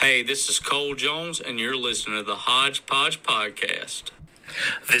Hey, this is Cole Jones, and you're listening to the Hodgepodge Podcast.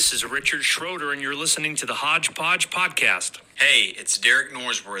 This is Richard Schroeder, and you're listening to the Hodgepodge Podcast. Hey, it's Derek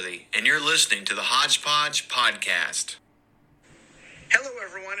Norsworthy, and you're listening to the Hodgepodge Podcast. Hello,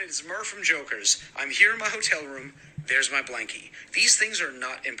 everyone. It's Murr from Jokers. I'm here in my hotel room. There's my blankie. These things are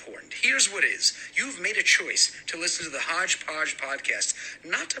not important. Here's what is. You've made a choice to listen to the Hodgepodge Podcast.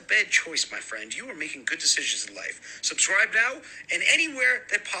 Not a bad choice, my friend. You are making good decisions in life. Subscribe now and anywhere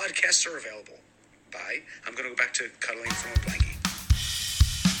that podcasts are available. Bye. I'm going to go back to cuddling from a blankie.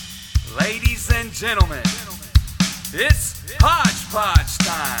 Ladies and gentlemen, it's Hodgepodge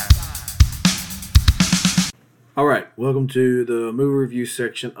time. All right, welcome to the movie review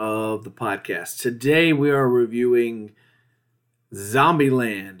section of the podcast. Today we are reviewing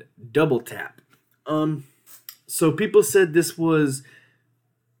Zombieland Double Tap. So people said this was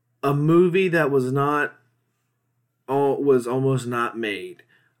a movie that was almost not made.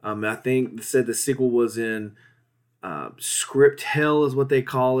 I think they said the sequel was in script hell is what they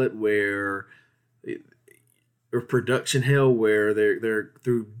call it, or production hell, where they're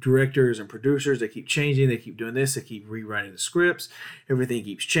through directors and producers, they keep changing, they keep doing this, they keep rewriting the scripts, everything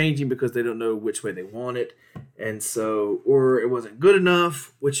keeps changing because they don't know which way they want it, and so, or it wasn't good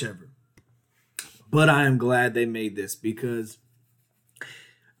enough, whichever. But I am glad they made this, because,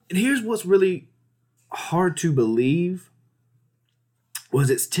 and here's what's really hard to believe, was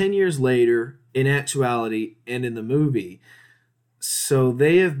it's 10 years later in actuality and in the movie, so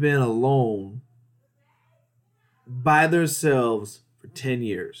they have been alone by themselves for 10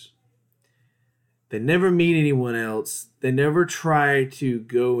 years. They never meet anyone else. They never try to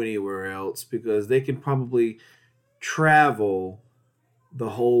go anywhere else because they can probably travel the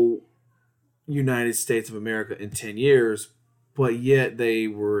whole United States of America in 10 years, but yet they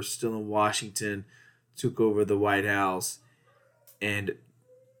were still in Washington, took over the White House, and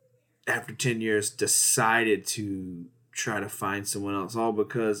after 10 years decided to try to find someone else, all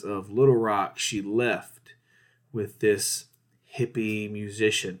because of Little Rock. She left with this hippie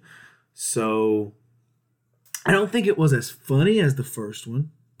musician. So I don't think it was as funny as the first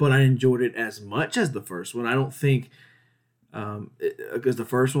one, but I enjoyed it as much as the first one. I don't think, because the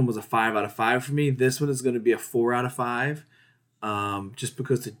first one was a 5 out of 5 for me, this one is going to be a 4 out of 5, just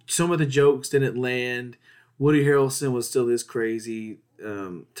because some of the jokes didn't land. Woody Harrelson was still his crazy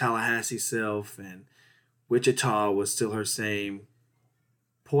Tallahassee self, and Wichita was still her same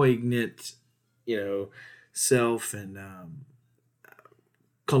poignant, self, and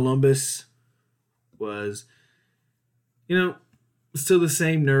Columbus was, still the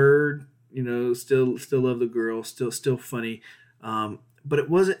same nerd, still love the girl, still funny, but it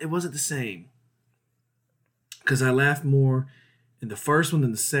wasn't the same, because I laughed more in the first one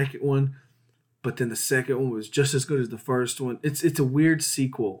than the second one, but then the second one was just as good as the first one. It's a weird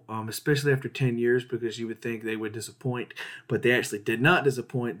sequel, especially after 10 years, because you would think they would disappoint, but they actually did not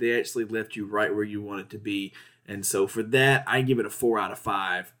disappoint. They actually left you right where you wanted to be. And so for that, I give it a 4 out of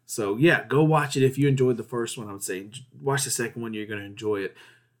 5. So yeah, go watch it if you enjoyed the first one. I would say watch the second one; you're going to enjoy it.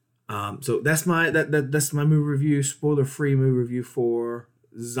 So that's my movie review, spoiler-free movie review for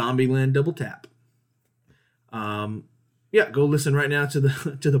Zombieland Double Tap. Yeah, go listen right now to the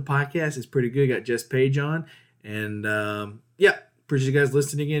podcast. It's pretty good. Got Jess Page on, and yeah, appreciate you guys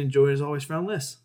listening again. Enjoy as always, FROWN LESS.